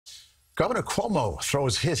Governor Cuomo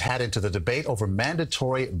throws his hat into the debate over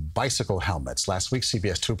mandatory bicycle helmets. Last week,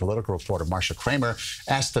 CBS 2 political reporter Marsha Kramer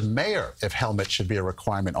asked the mayor if helmets should be a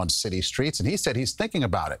requirement on city streets, and he said he's thinking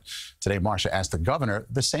about it. Today, Marsha asked the governor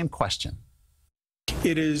the same question.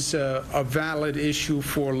 It is a valid issue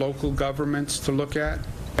for local governments to look at.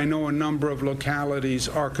 I know a number of localities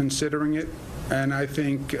are considering it, and I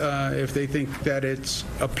think if they think that it's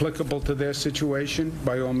applicable to their situation,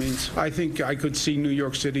 by all means. I think I could see New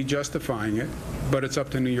York City justifying it, but it's up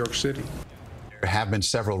to New York City. There have been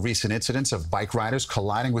several recent incidents of bike riders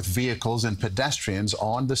colliding with vehicles and pedestrians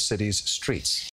on the city's streets.